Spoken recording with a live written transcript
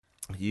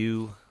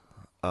You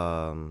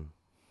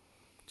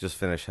just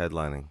finished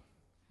headlining,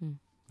 Mm.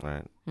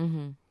 right?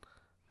 Mm-hmm.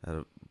 At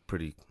a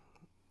pretty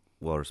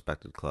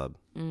well-respected club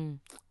Mm.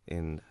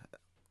 in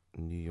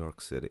New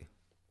York City.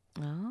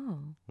 Oh.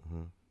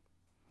 hmm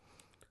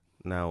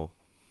Now,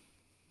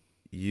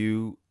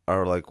 you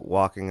are like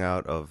walking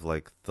out of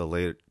like the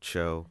late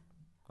show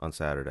on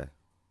Saturday,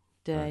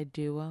 Did right? I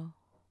do well?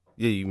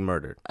 Yeah, you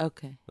murdered.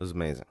 Okay. It was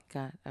amazing.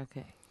 Got it.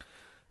 Okay.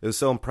 It was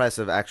so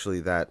impressive, actually,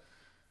 that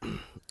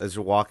as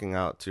you're walking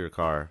out to your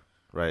car,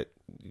 right?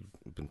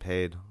 You've been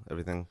paid,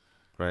 everything,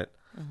 right?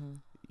 Uh-huh.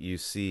 You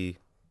see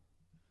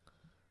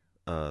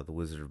the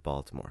Wizard of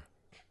Baltimore.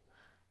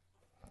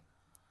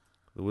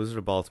 The Wizard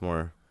of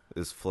Baltimore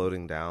is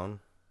floating down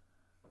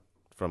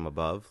from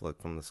above,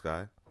 like from the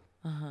sky,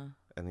 Uh-huh.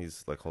 and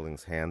he's like holding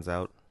his hands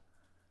out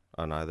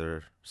on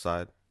either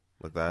side,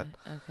 like that.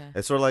 Okay.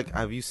 It's sort of like,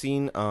 have you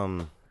seen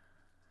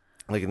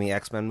like in the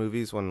X-Men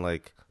movies when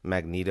like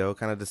Magneto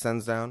kind of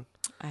descends down?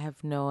 I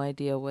have no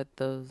idea what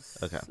those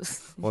Okay.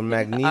 When are.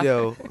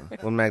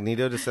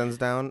 Magneto descends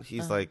down,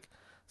 he's Uh, like,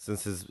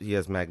 since he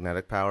has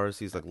magnetic powers,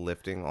 he's like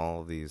lifting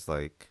all of these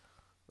like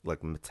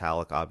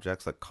metallic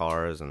objects like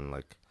cars and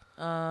like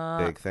uh,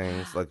 big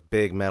things, like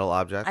big metal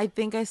objects. I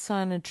think I saw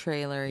in a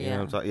trailer. You know what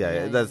Yeah. I'm talking? Yeah,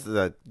 Yeah.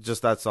 yeah, Yeah.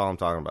 that's all I'm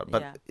talking about.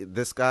 But Yeah.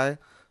 this guy,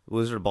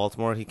 Wizard of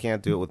Baltimore, he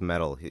can't do it with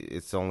metal.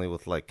 It's only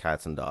with like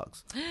cats and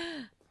dogs.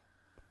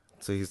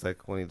 So he's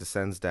like, when he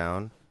descends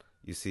down,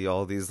 you see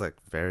all these like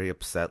very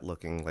upset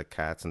looking like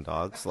cats and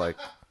dogs, like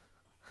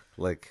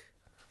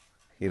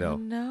you Oh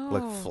know,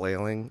 like no.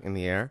 flailing in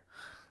the air,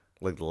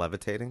 like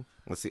levitating.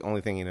 That's the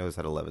only thing he knows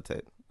how to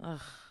levitate. Ugh,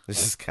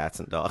 It's just cats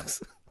and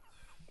dogs.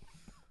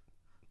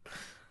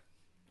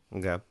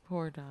 Okay.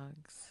 poor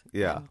dogs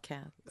Yeah. and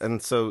cats.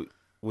 And so,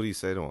 what do you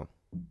say to him?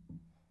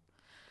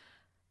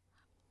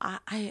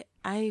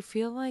 I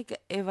feel like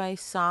if I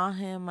saw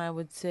him, I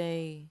would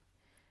say,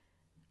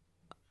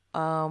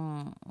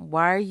 why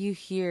are you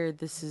here?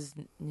 This is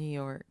New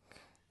York.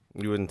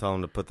 You wouldn't tell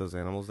him to put those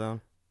animals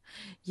down?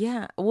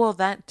 Yeah, well,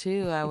 that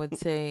too. I would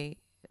say,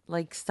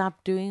 like,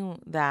 stop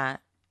doing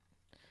that.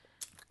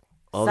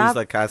 All these Stop.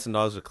 like cats and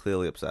dogs are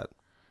clearly upset.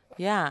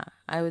 Yeah,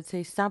 I would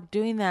say, stop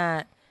doing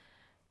that.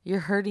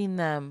 You're hurting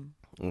them.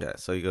 Okay,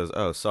 so he goes,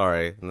 "Oh,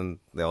 sorry," and then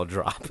they all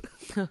drop.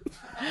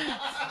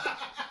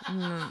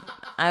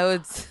 I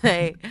would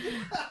say,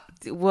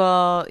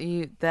 well,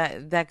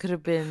 that could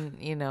have been,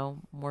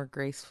 more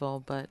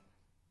graceful, but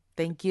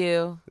thank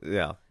you.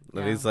 Yeah,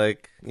 and Yeah, he's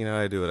like,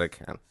 I do what I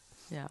can.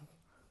 yeah.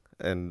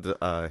 And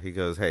he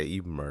goes, "Hey,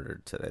 you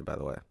murdered today, by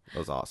the way. That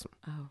was awesome."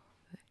 Oh,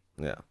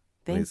 Yeah,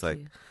 and he's thank like,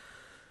 you.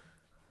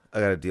 "I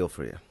got a deal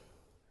for you.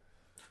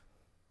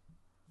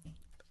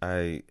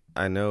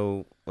 I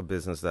know a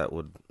business that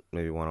would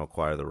maybe want to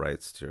acquire the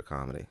rights to your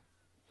comedy."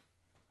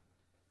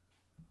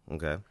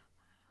 Okay,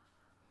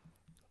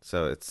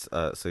 so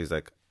so he's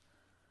like,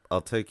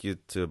 "I'll take you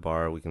to a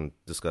bar. We can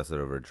discuss it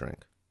over a drink."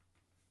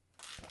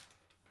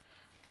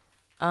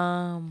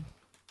 Um,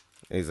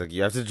 And he's like,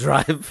 "You have to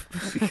drive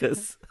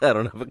because I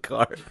don't have a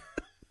car."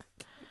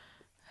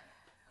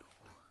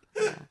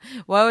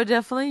 well, I would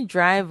definitely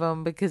drive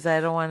him because I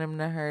don't want him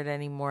to hurt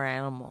any more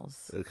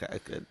animals. Okay,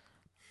 good.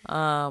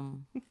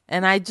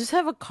 And I just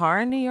have a car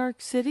in New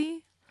York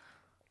City.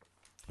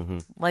 hmm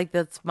Like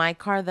that's my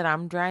car that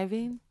I'm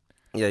driving.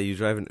 Yeah, you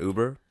drive an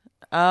Uber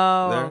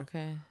Oh, there,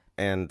 okay.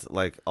 and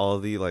like all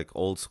the like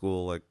old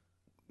school like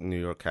New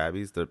York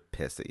cabbies, they're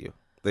pissed at you.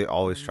 They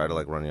always try to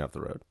like run you off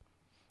the road.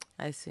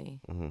 I see.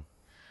 hmm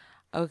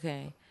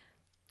Okay.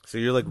 So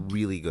you're like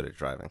really good at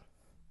driving.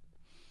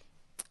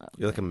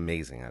 You're like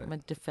amazing at I'm it. a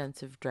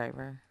defensive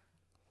driver.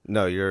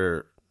 No,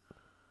 you're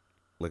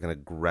like an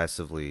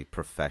aggressively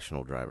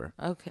professional driver,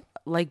 Okay.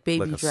 Like baby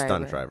like a driver.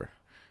 stunt driver.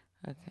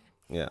 Okay.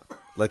 Yeah,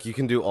 like you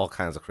can do all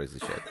kinds of crazy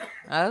shit.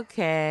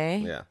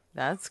 Okay. Yeah,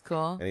 That's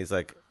cool. and he's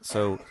like,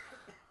 so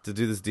to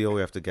do this deal,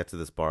 we have to get to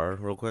this bar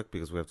real quick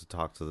because we have to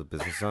talk to the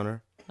business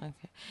owner,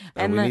 Okay. and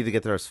And we then, need to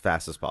get there as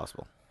fast as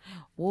possible.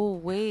 well,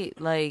 wait,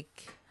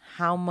 like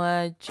how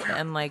much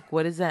and like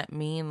what does that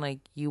mean? Like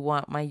you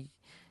want my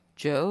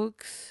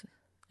jokes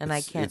and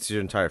I can't It's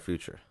your entire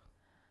future.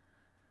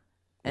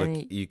 and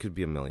Like you could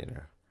be a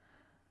millionaire.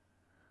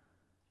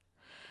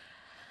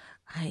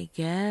 I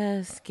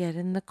guess get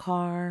in the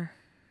car,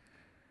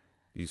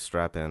 You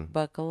strap in,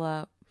 buckle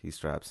up. he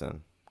straps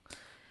in.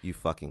 You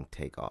fucking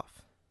take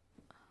off.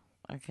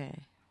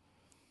 Okay.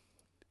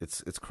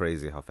 It's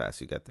crazy how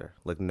fast you get there.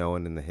 Like no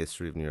one in the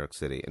history of New York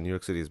City, and New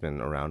York City has been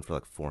around for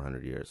like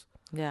 400 years.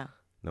 Yeah.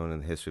 No one in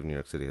the history of New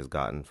York City has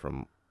gotten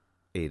from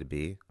A to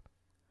B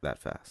that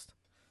fast.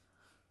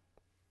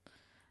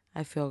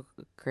 I feel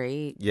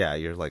great. Yeah,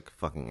 you're like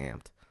fucking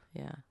amped.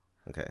 Yeah.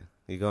 Okay,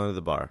 you go into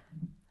the bar.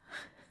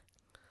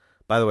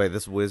 By the way,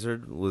 this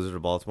Wizard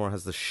of Baltimore,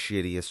 has the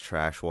shittiest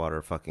trash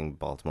water fucking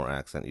Baltimore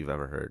accent you've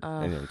ever heard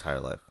in your entire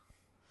life.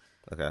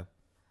 Okay.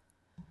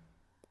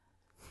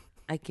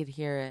 I could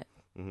hear it.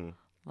 hmm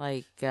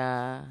Like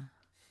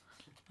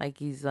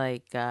he's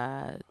like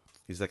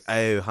He's like,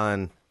 "Oh,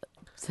 hun,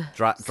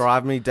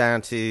 drive me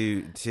down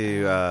to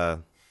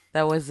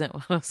That wasn't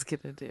what I was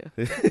gonna do.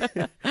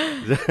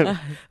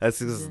 That's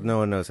because no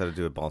one knows how to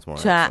do a Baltimore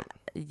Try, accent.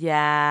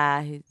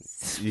 yeah,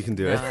 he's You can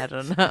do no, it. I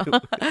don't know.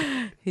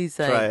 He's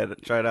Try like,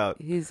 it. Try it out.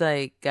 he's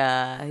all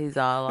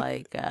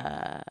like,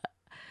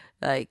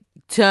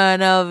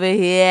 turn over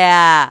here.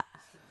 I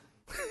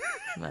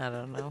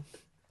don't know.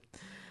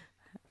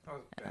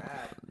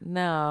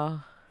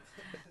 No.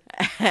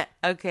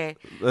 Okay.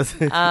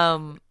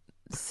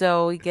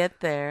 So we get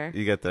there,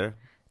 You get there,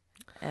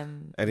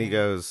 and and he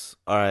goes,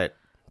 all right,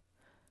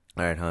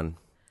 hun.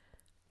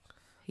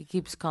 he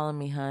keeps calling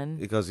me hun.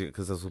 Because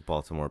that's what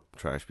Baltimore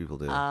trash people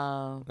do.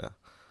 Oh, Yeah.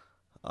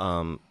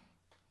 Um,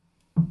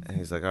 and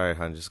he's like, all right,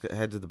 hun, just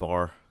head to the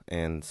bar,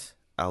 and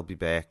I'll be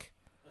back.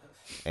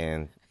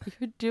 And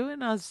you're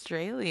doing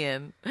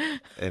Australian.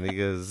 he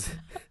goes,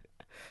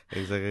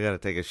 he's like, I gotta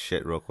take a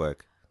shit real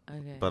quick,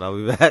 Okay. but I'll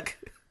be back.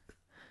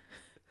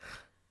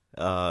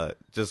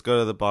 Just go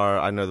to the bar.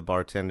 I know the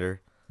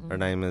bartender. Her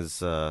name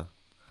is well,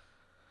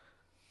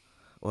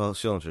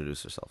 she'll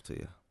introduce herself to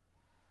you.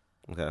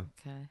 Okay.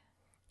 Okay.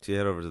 So you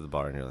head over to the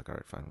bar, and you're like, all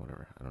right, fine,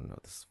 whatever. I don't know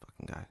this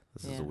fucking guy.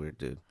 This is Yeah. a weird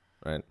dude,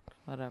 right?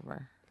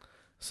 Whatever.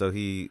 So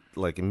he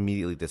like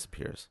immediately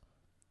disappears.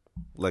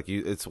 Like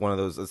it's one of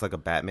those. It's like a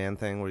Batman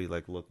thing where you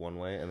like look one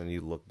way and then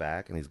you look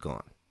back and he's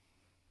gone.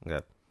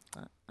 Okay.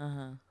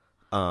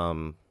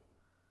 Um.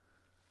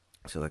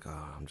 So you're like,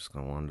 oh, I'm just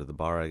gonna wander to the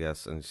bar, I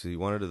guess. And so you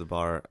wander to the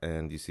bar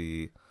and you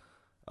see,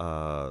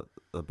 the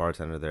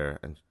bartender there,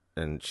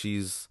 and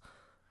she's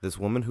this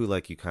woman who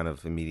like you kind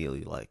of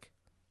immediately like.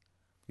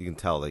 You can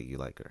tell that you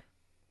like her.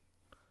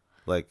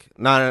 Like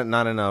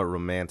not in a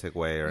romantic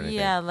way or anything.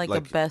 Yeah, like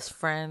a best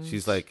friend.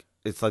 She's like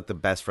it's like the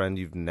best friend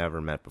you've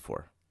never met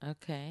before.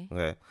 Okay.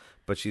 Okay.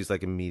 But she's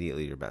like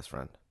immediately your best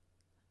friend.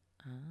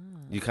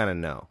 You kind of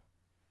know.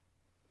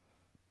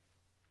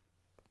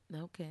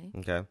 Okay.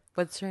 Okay.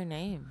 What's her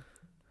name?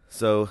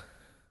 So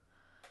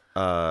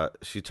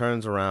she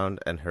turns around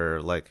and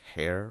her like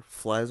hair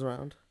flies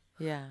around.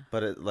 Yeah.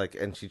 But it like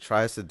and she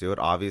tries to do it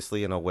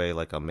obviously in a way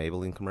like a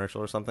Maybelline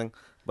commercial or something,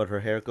 but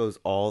her hair goes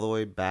all the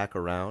way back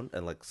around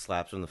and like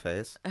slaps her in the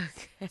face.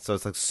 Okay. So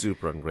it's like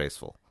super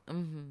ungraceful.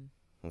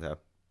 Mm-hmm. Okay.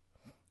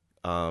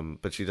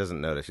 But she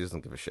doesn't notice. She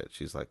doesn't give a shit.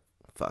 She's like,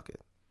 fuck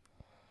it.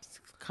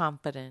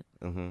 Confident.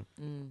 Mm-hmm.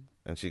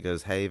 And she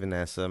goes, "Hey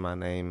Vanessa, my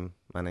name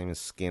is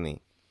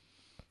Skinny.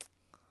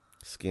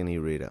 Skinny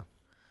Rita."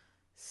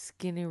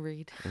 Skinny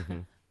Reed.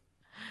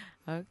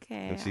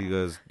 Okay. And she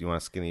goes, "You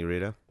want a Skinny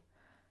Rita?"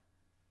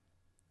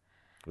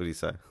 What do you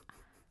say?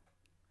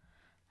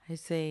 I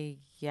say,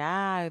 yeah,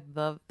 I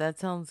love that.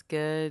 Sounds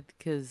good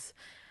because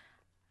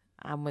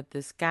I'm with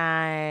this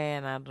guy,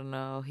 and I don't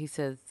know. He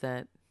says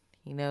that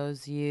he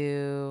knows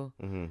you.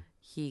 Mm-hmm.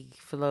 He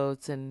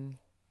floats and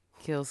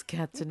kills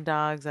cats and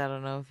dogs. I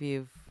don't know if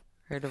you've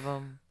heard of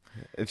him.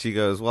 And she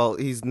goes, "Well,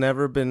 he's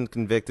never been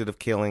convicted of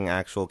killing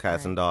actual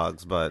cats and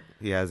dogs, but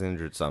he has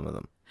injured some of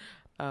them."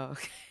 Oh,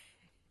 okay.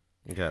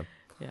 Okay.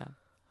 Yeah.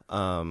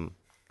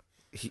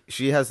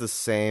 She has the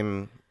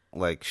same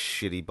like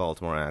shitty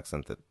Baltimore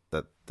accent that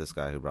this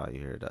guy who brought you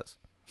here does.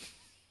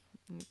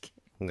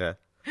 Okay.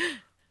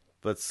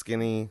 But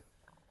Skinny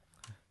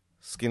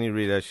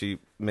Rita, she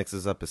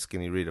mixes up a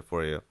Skinny Rita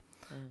for you,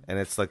 and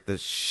it's like the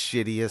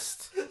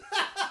shittiest.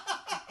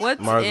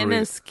 What's margarita. in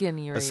a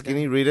Skinny Rita? A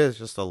Skinny Rita is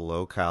just a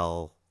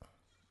low-cal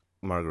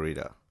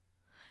margarita.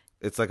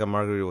 It's like a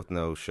margarita with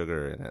no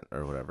sugar in it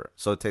or whatever.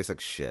 So it tastes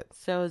like shit.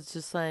 So it's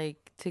just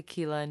like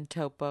tequila and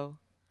topo.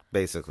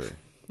 Basically.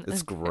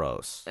 It's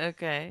gross.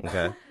 Okay.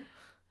 Okay.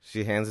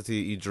 She hands it to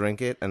you. You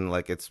drink it, and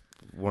like it's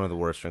one of the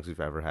worst drinks you've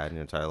ever had in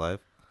your entire life.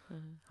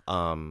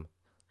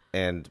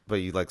 But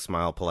you like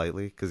smile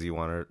politely because you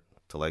want her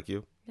to like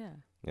you. Yeah.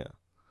 Yeah.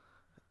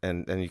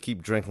 And you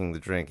keep drinking the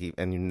drink,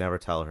 and you never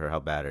tell her how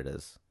bad it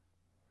is.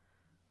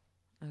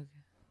 Okay.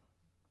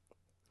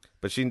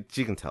 But she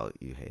can tell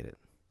you hate it.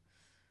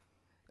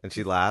 And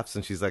she laughs,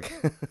 and she's like,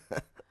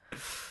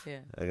 Yeah.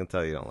 I can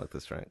tell you don't like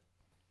this drink.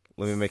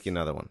 Let me make you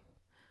another one.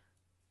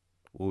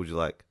 What would you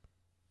like?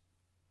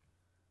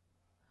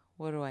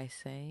 What do I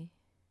say?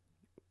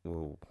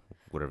 Well,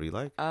 whatever you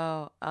like.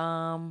 Oh,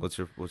 What's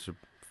your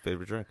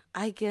favorite drink?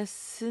 I guess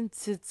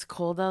since it's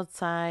cold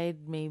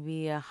outside,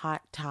 maybe a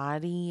hot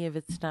toddy if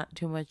it's not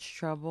too much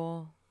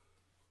trouble.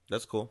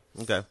 That's cool.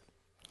 Okay.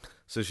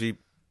 So she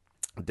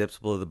dips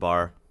below the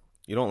bar.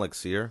 You don't like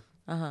see her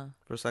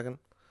for a second.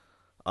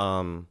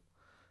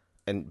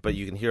 But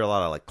you can hear a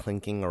lot of like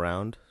clinking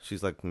around.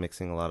 She's like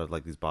mixing a lot of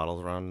like these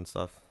bottles around and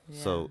stuff.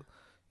 Yeah. So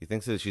you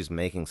think that she's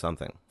making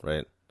something,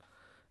 right?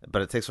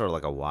 But it takes her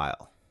like a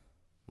while.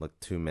 Like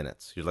 2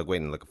 minutes. You're like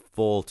waiting like a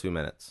full 2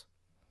 minutes.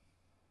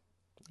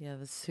 Yeah,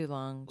 that's too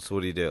long. So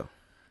what do you do?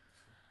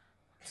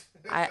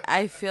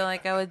 I feel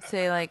like I would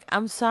say like,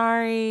 I'm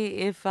sorry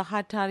if a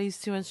hot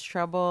toddy's too much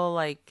trouble,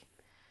 like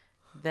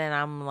then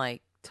I'm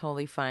like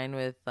totally fine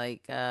with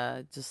like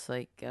just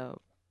like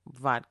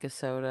vodka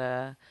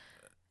soda.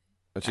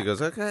 And she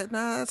goes, "Okay,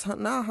 nah,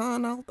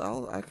 hon,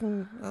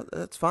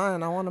 it's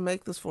fine. I want to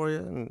make this for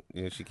you."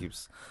 And she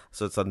keeps.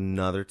 So it's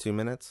another 2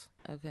 minutes,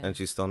 Okay. and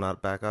she's still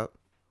not back up.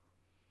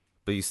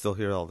 but you still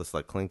hear all this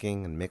like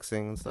clinking and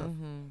mixing and stuff.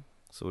 Mm-hmm.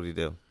 So what do you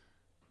do?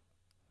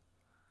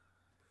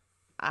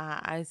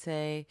 I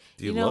say,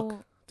 Do you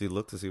look? Do you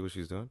look to see what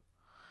she's doing?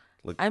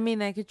 Like, I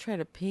mean, I could try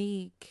to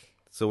peek.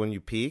 so when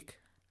you peek,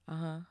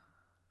 Uh-huh.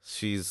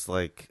 she's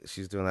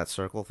doing that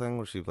circle thing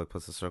where she like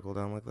puts the circle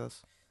down like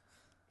this.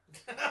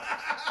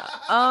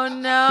 Oh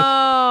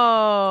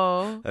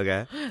no!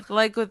 Okay.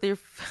 Like with your.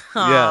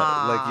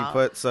 Yeah, like you Aw.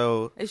 put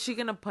so Is she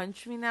gonna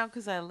punch me now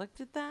because I looked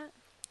at that?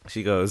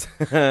 she goes,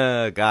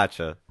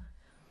 gotcha.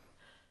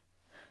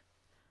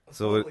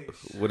 So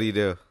what do you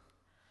do?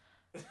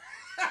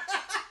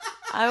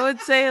 I would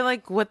say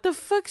like, what the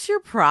fuck's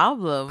your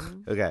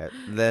problem? Okay,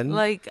 then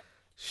Like,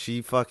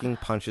 she fucking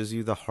punches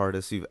you the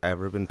hardest you've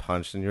ever been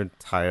punched in your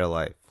entire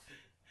life.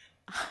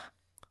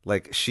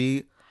 Like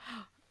she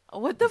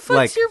what the fuck's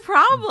like your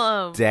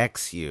problem?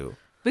 decks you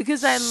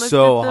Because I looked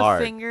so at the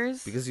hard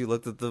fingers. because you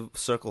looked at the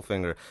circle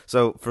finger.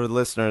 So for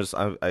listeners,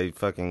 I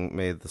fucking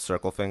made the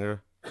circle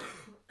finger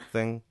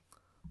thing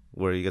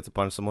where you get to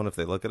punch someone if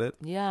they look at it,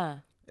 Yeah.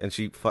 and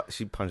she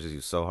punches you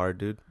so hard,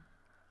 dude.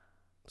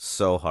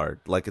 So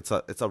hard, like it's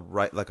a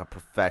right, like a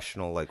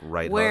professional like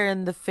right Where hook.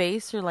 in the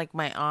face or like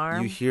my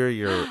arm? You hear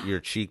your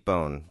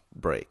cheekbone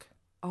break.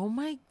 Oh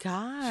my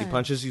god. She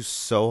punches you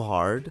so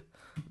hard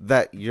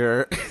that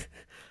you're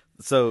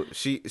so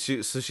she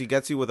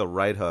gets you with a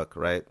right hook,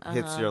 right?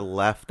 Hits your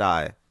left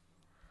eye.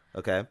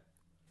 Okay?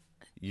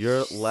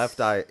 Your left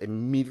eye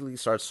immediately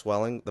starts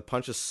swelling. The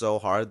punch is so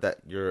hard that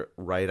your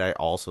right eye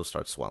also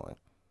starts swelling.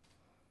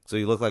 So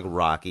you look like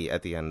Rocky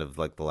at the end of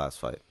like the last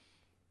fight.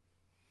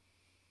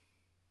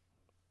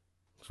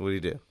 So what do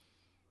you do?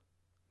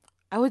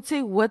 I would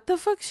say, what the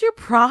fuck's your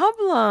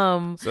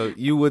problem? So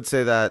you would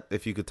say that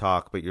if you could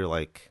talk, but you're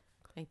like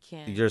I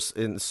can't. you're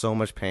in so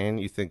much pain,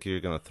 you think you're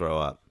gonna throw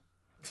up.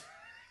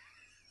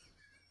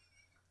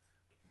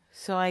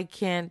 So I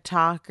can't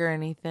talk or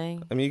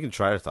anything. I mean, you can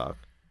try to talk.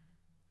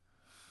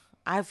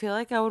 I feel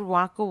like I would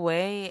walk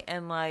away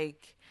and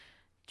like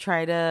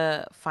try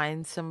to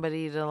find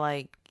somebody to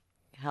like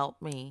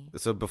help me.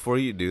 So before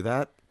you do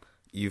that,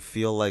 you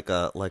feel like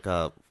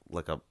a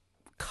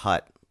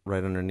cut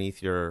right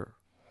underneath your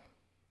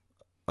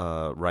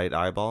right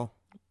eyeball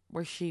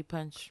Where she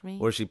punched me.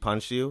 where she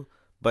punched you,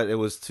 but it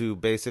was to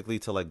basically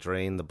to like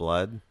drain the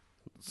blood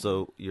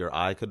so your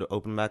eye could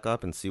open back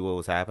up and see what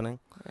was happening.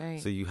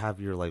 Right. So you have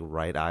your like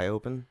right eye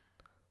open,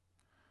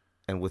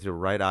 and with your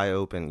right eye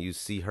open, you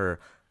see her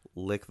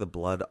lick the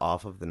blood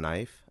off of the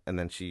knife, and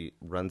then she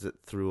runs it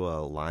through a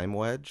lime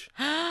wedge,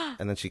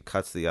 and then she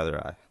cuts the other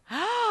eye.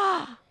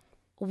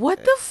 What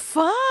the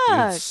You're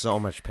in fuck? so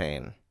much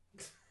pain.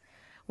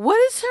 What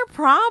is her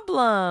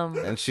problem?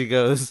 And she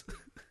goes,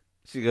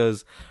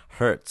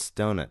 hurts,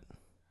 don't it?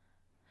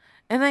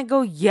 And I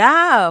go,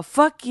 yeah,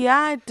 fuck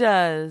yeah, it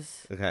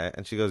does. Okay.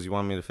 And she goes, you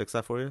want me to fix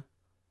that for you?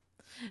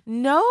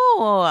 No,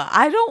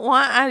 I don't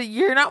want.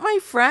 You're not my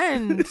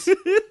friend.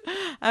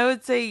 I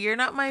would say you're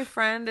not my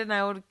friend, and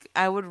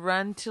I would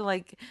run to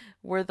like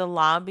where the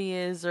lobby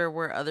is or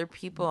where other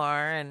people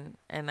are, and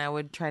I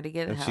would try to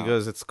get And help. she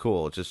goes, it's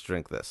cool, just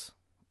drink this.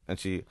 And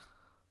she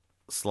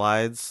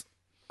slides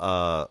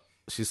a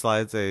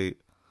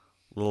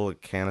little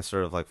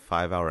canister of like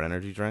 5-hour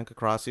energy drink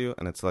across you,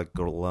 and it's like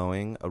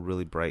glowing a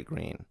really bright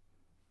green.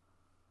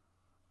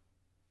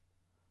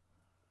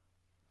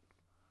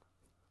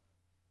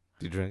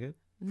 Do you drink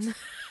it?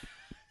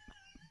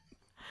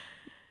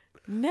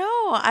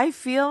 No, I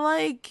feel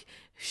like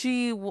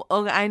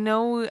I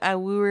know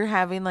we were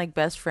having like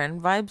best friend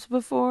vibes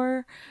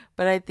before,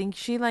 but I think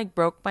she like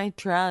broke my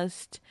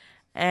trust,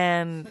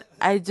 and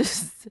I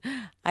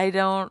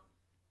don't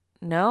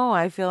know.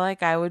 I feel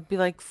like I would be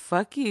like,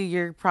 fuck you,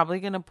 you're probably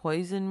gonna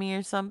poison me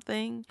or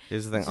something.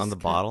 Here's the thing, on the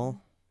Just bottle,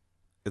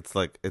 it's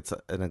like it's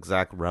an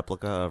exact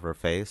replica of her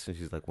face, and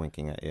she's like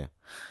winking at you.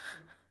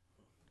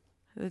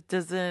 It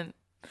doesn't.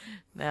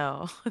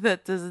 No,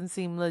 that doesn't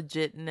seem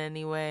legit in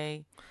any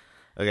way.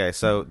 Okay,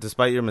 so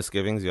despite your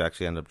misgivings, you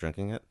actually end up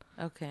drinking it,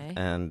 Okay.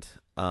 and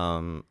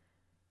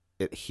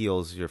it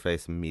heals your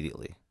face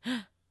immediately.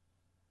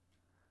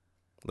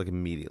 Like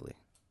immediately.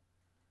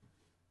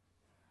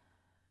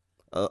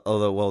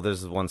 Although, well,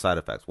 there's one side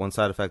effect. One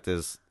side effect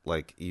is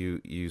like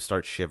you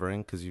start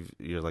shivering because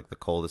you're like the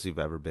coldest you've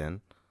ever been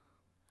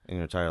in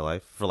your entire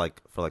life for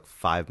like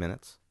 5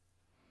 minutes,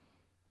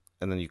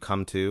 and then you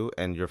come to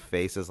and your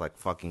face is like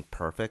fucking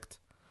perfect,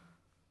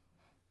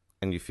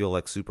 and you feel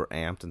like super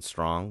amped and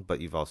strong,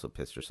 but you've also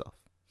pissed yourself.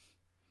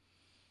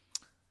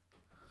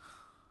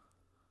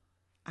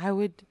 I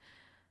would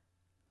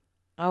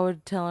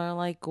tell her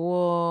like,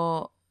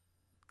 well,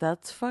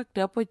 that's fucked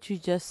up what you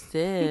just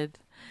did.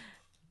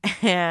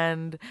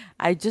 And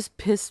I just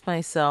pissed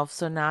myself,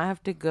 so now I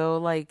have to go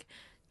like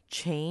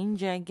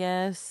change, I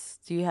guess.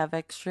 Do you have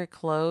extra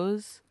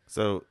clothes?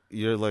 So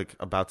you're like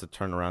about to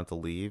turn around to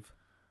leave,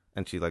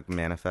 and she like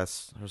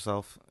manifests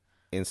herself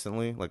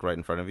instantly, like right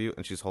in front of you,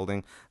 and she's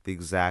holding the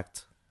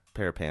exact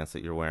pair of pants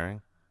that you're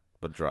wearing,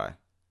 but dry.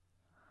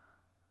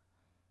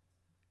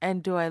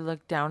 And do I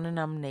look down and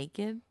I'm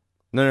naked?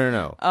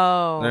 No.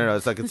 Oh. No.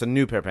 It's like it's a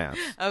new pair of pants.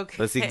 Okay.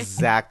 But it's the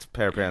exact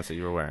pair of pants that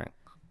you were wearing.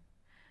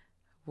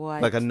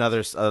 What? Like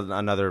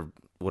another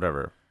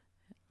whatever.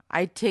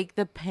 I take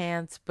the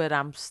pants, but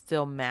I'm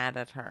still mad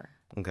at her.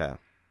 Okay.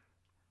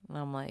 And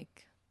I'm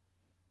like,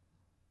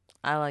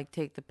 I like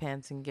take the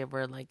pants and give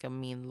her like a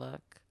mean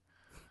look.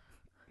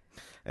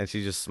 And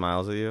she just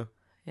smiles at you.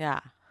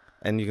 Yeah.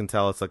 And you can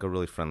tell it's like a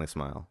really friendly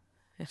smile.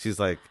 She's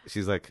like,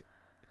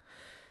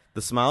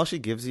 the smile she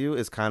gives you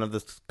is kind of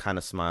the kind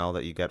of smile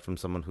that you get from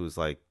someone who's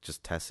like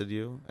just tested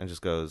you and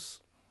just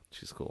goes,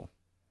 she's cool.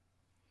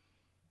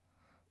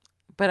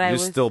 But You're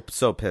still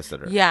so pissed at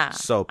her. Yeah.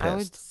 So pissed. I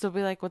would still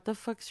be like, what the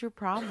fuck's your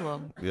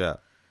problem? Yeah.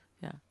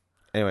 Yeah.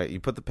 Anyway, you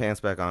put the pants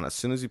back on. As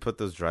soon as you put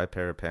those dry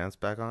pair of pants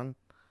back on,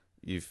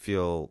 you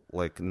feel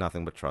like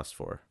nothing but trust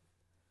for her.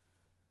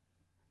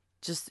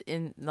 Just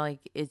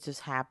it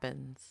just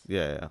happens.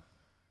 Yeah.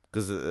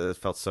 Because it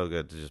felt so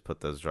good to just put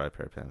those dry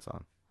pair of pants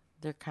on.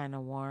 They're kind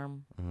of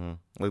warm. Mm-hmm.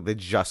 Like they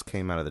just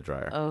came out of the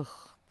dryer. Ugh,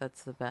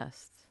 that's the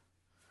best.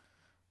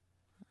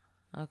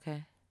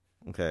 Okay.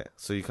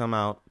 So you come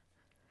out.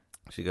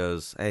 She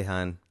goes, "Hey,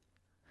 hun.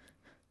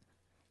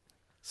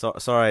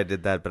 Sorry I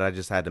did that, but I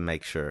just had to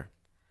make sure."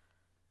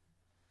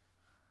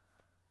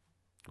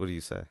 What do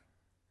you say?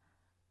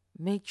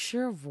 Make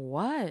sure of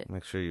what?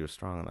 Make sure you were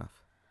strong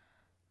enough.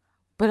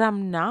 But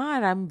I'm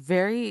not. I'm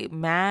very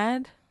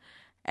mad.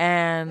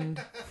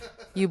 And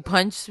you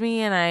punched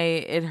me and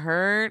it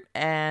hurt.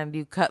 And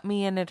you cut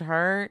me and it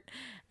hurt.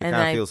 It kind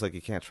of feels like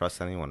you can't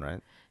trust anyone,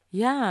 right?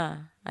 Yeah.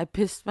 I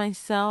pissed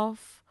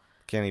myself.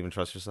 Can't even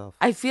trust yourself.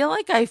 I feel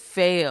like I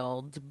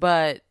failed,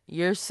 but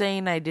you're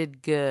saying I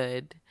did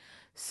good.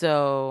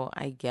 So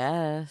I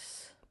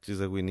guess.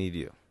 She's like, we need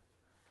you.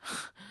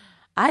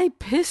 I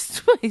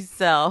pissed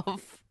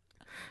myself.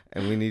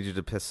 And we need you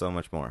to piss so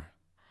much more.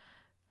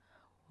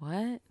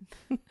 What?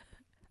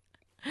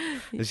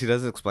 And she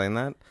doesn't explain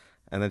that.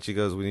 And then she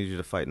goes, we need you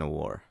to fight in a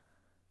war.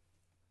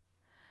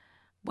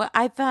 Well,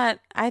 I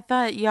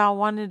thought y'all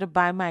wanted to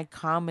buy my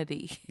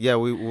comedy. Yeah,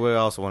 we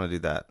also want to do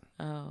that.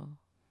 Oh.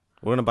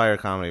 We're going to buy her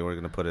comedy. We're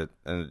going to put it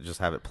and just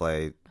have it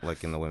play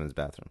like in the women's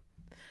bathroom.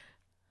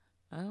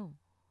 Oh.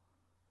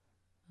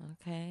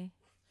 Okay.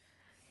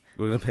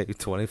 We're going to pay you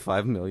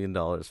 $25 million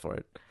for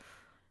it.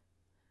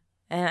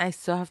 And I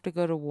still have to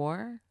go to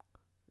war?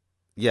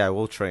 Yeah,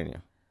 we'll train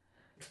you.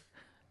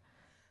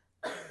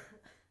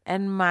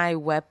 And my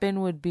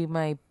weapon would be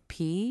my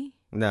pee?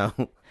 No.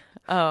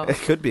 Oh. It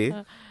could be.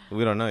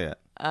 We don't know yet.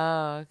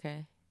 Oh,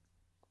 okay.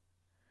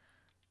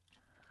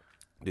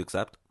 Do you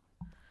accept?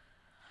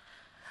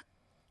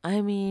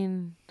 I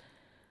mean,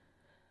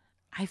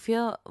 I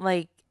feel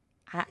like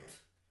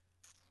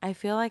I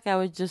feel like I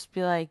would just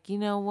be like, you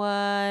know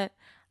what?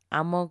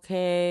 I'm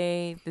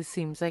okay. This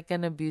seems like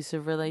an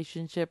abusive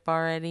relationship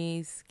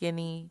already,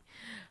 Skinny.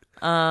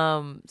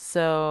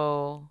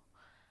 So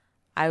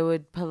I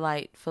would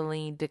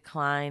politely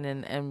decline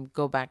and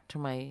go back to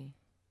my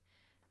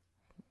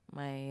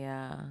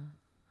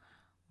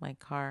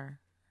car.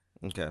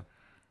 Okay.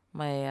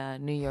 My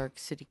New York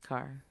City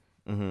car.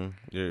 Mm-hmm.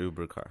 Your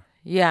Uber car.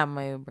 Yeah,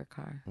 my Uber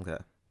car. Okay.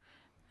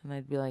 And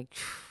I'd be like,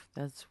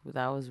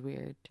 that was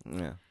weird.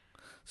 Yeah.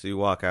 So you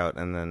walk out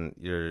and then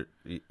you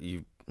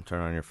turn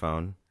on your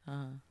phone.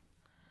 Uh-huh.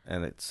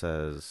 And it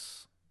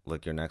says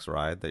like your next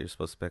ride that you're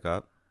supposed to pick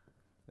up.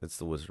 It's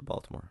the Wizard of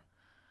Baltimore.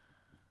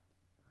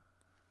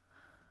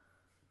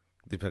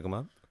 Do you pick him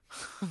up?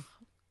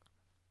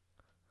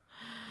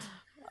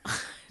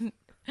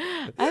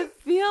 I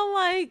feel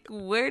like,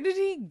 where did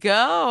he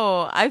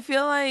go? I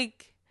feel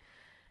like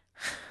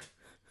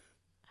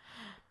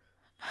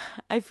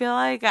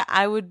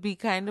I would be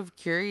kind of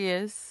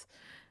curious.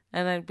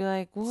 And I'd be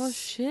like, well,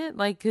 shit.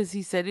 Like, because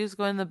he said he was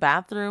going to the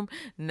bathroom.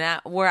 Now,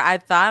 where I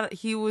thought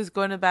he was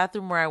going to the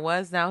bathroom where I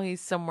was, now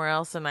he's somewhere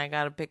else and I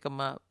got to pick him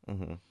up.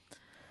 Mm-hmm.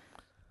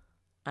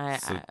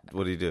 So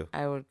what do?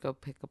 I would go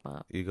pick him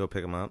up. You go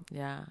pick him up?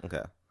 Yeah.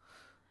 Okay.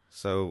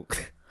 So,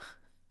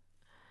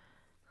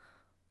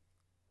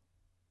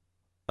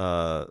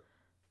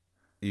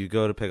 you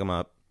go to pick him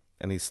up,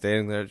 and he's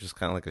standing there just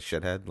kind of like a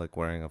shithead, like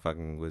wearing a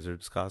fucking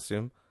wizard's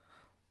costume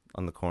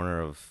on the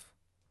corner of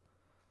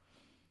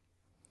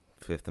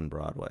 5th and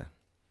Broadway.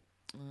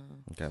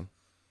 Okay.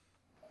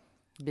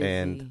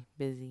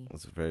 Busy.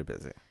 It's very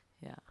busy.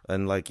 Yeah.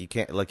 And you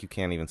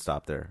can't even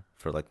stop there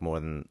for like more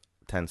than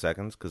 10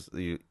 seconds because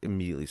you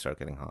immediately start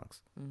getting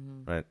honks.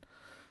 Mm-hmm. Right?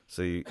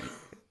 So you're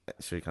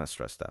kind of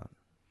stressed out.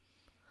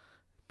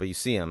 But you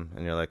see him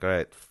and you're like, all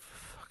right,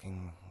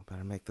 fucking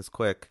better make this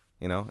quick,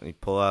 you know? And you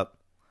pull up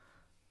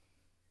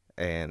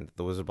and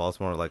the Wizard of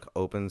Baltimore like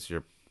opens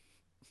your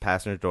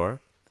passenger door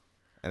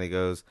and he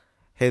goes,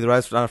 hey, the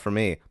ride's not for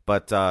me,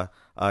 but here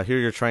are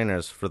your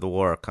trainers for the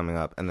war coming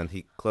up. And then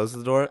he closes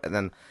the door and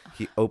then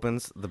he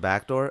opens the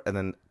back door and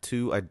then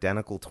 2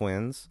 identical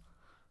twins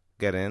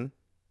get in.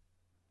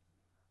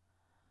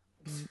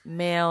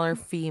 Male or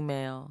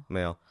female?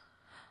 Male.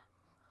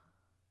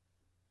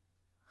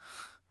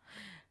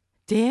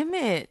 Damn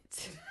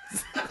it.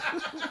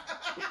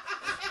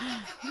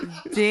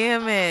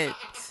 Damn it.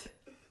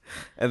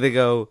 And they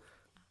go,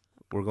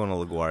 We're going to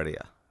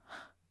LaGuardia.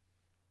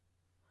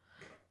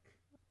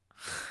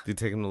 Do you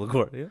take him to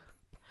LaGuardia?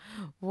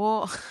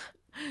 Well,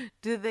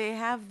 do they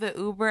have the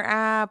Uber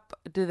app?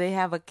 Do they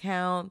have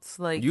accounts?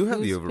 Like, You have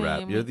the who's Uber app.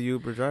 paying You're me? the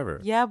Uber driver.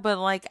 Yeah, but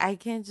like, I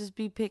can't just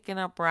be picking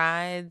up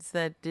rides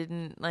that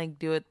didn't like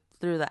do it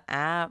through the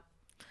app,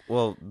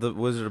 Well, the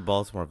Wizard of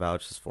Baltimore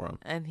vouches for him.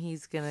 and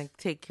he's gonna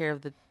take care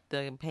of the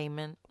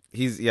payment.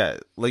 Yeah,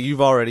 like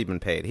you've already been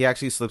paid. He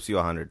actually slips you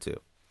 100 too.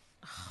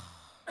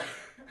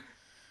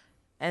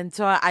 And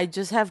so I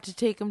just have to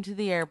take him to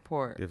the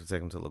airport. You have to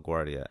take him to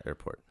LaGuardia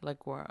Airport,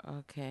 Like, where?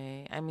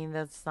 Okay. I mean,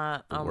 that's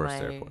not the on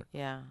worst my. airport.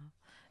 Yeah.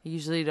 I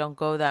usually don't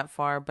go that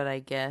far, but I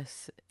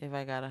guess if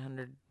I got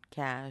 100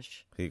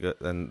 cash.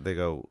 And they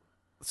go.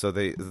 So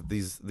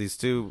these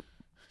two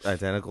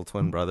identical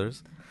twin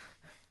brothers,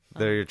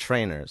 they're your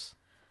trainers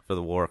for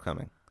the war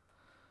coming,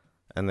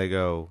 and they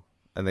go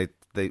and they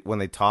when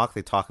they talk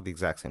at the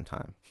exact same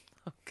time.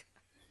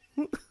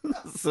 Okay.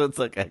 So it's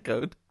like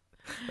echoed.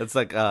 It's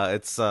like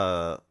what's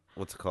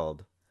it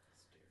called?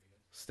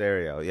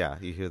 Stereo. Yeah,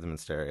 you hear them in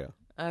stereo.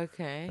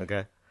 Okay.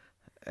 Okay.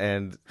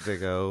 And they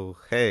go,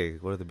 "Hey,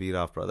 we're the Beat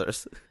Off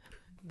Brothers."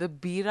 The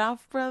Beat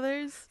Off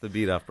Brothers? The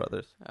Beat Off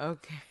Brothers.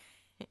 Okay.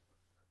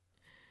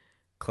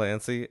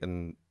 Clancy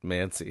and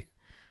Mancy.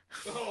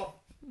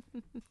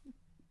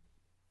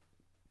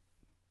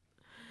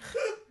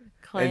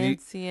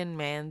 Clancy and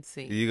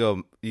Mancy.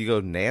 You go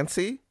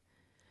Nancy?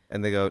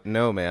 And they go,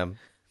 "No, ma'am.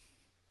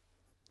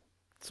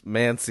 It's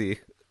Mancy."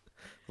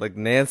 Like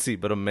Nancy,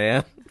 but a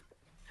man.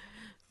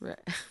 Right.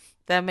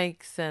 That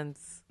makes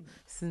sense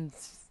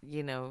since,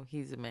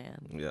 he's a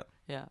man. Yeah.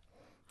 Yeah.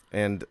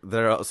 And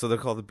they're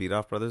called the Beat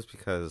Off Brothers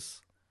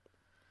because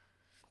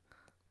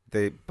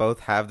they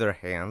both have their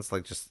hands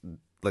like just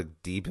like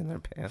deep in their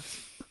pants.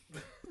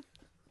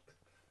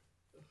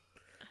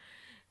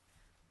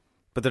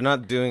 But they're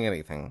not doing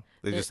anything.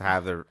 They just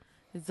have their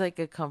It's like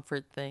a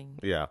comfort thing.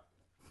 yeah.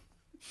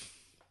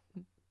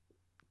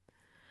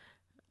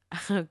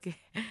 Okay.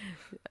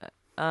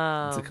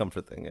 It's a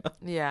comfort thing, yeah.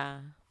 Yeah.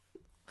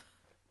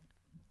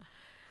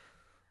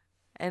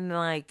 And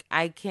like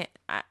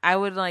I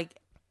would like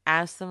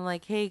ask them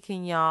like, "Hey,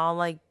 can y'all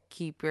like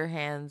keep your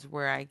hands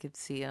where I could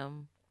see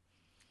them?"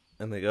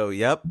 And they go,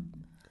 "Yep."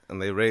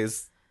 And they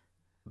raise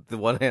the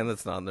one hand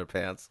that's not in their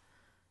pants.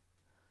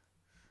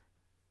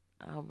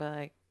 I'll be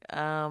like,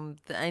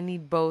 I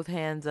need both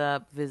hands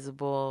up,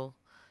 visible,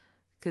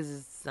 because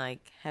it's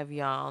like, have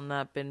y'all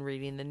not been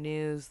reading the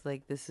news?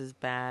 Like, this is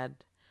bad.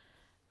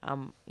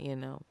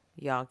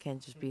 Y'all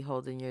can't just be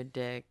holding your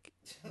dick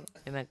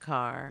in a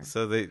car.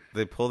 So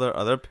they pull their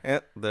other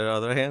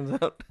hands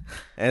out,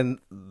 and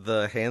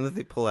the hand that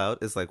they pull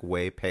out is like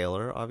way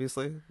paler,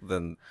 obviously,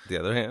 than the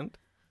other hand.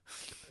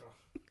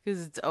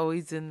 Because it's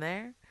always in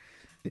there?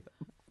 Yeah.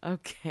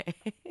 Okay.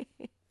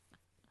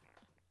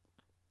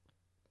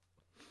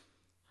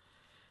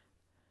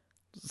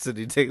 So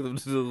do you take them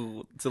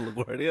to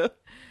LaGuardia?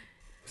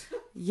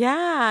 Yeah,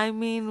 I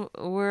mean,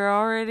 we're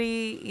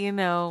already,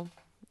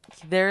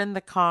 they're in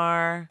the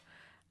car,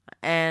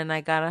 and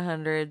I got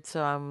 100,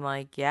 so I'm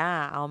like,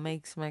 yeah, I'll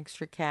make some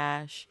extra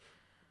cash.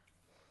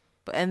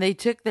 And they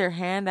took their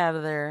hand out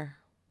of their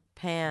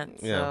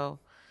pants, Yeah. so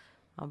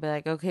I'll be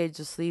like, okay,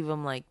 just leave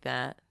them like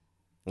that.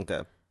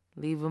 Okay.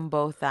 Leave them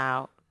both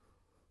out.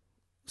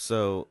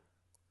 So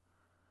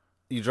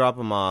you drop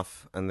them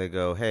off, and they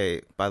go,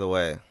 "Hey, by the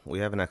way, we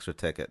have an extra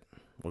ticket.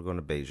 We're going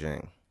to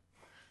Beijing."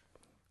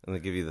 And they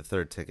give you the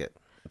third ticket.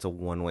 It's a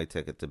one-way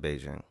ticket to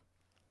Beijing.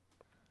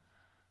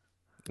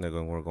 And they're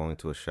going, "We're going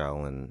to a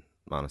Shaolin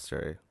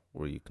monastery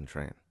where you can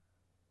train."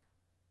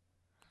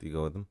 Do you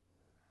go with them?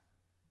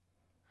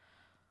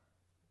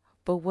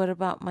 But what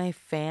about my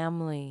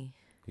family?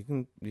 You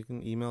can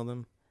email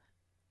them.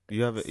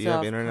 You have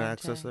internet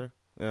access there?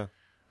 Yeah.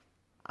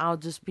 I'll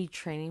just be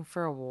training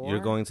for a war? You're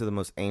going to the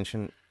most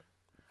ancient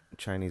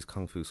Chinese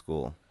kung fu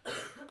school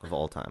of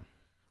all time.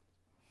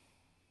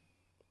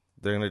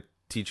 They're going to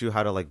teach you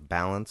how to like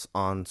balance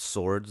on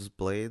swords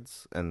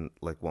blades and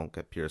like won't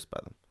get pierced by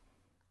them.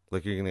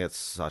 Like you're going to get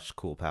such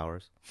cool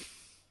powers.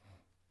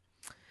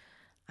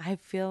 I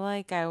feel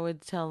like I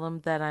would tell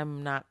them that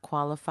I'm not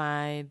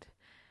qualified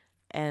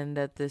and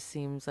that this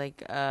seems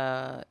like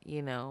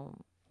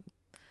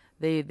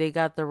they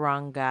got the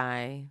wrong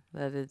guy,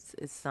 that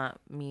it's not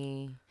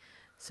me.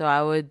 So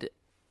I would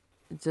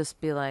just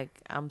be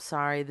like, "I'm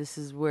sorry, this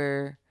is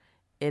where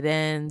it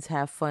ends.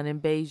 Have fun in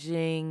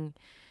Beijing.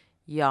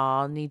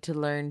 Y'all need to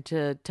learn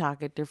to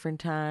talk at different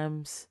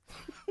times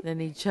than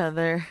each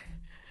other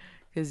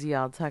because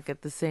y'all talk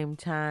at the same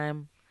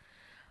time.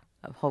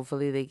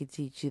 Hopefully they can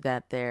teach you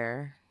that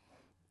there.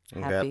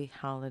 Happy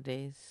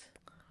holidays."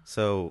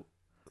 So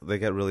they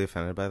get really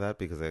offended by that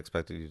because they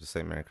expected you to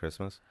say Merry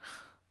Christmas.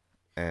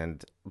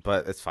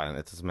 But it's fine.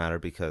 It doesn't matter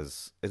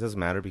because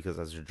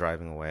as you're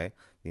driving away,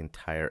 the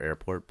entire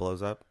airport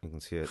blows up. You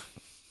can see it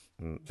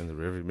in the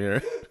rearview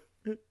mirror.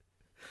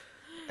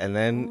 And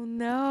then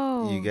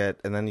you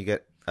get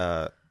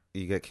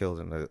killed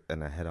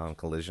in a head-on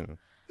collision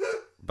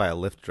by a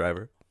Lyft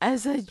driver.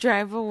 As I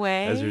drive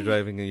away. As you're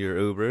driving in your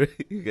Uber,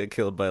 you get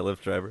killed by a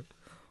Lyft driver.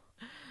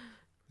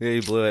 Yeah,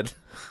 you blew it.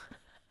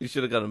 You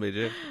should have gotten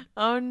BJ.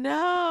 Oh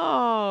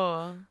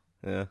no.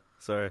 Yeah,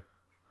 sorry.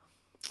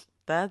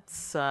 That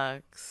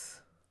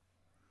sucks.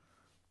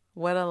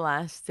 What a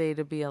last day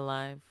to be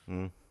alive.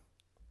 Mm.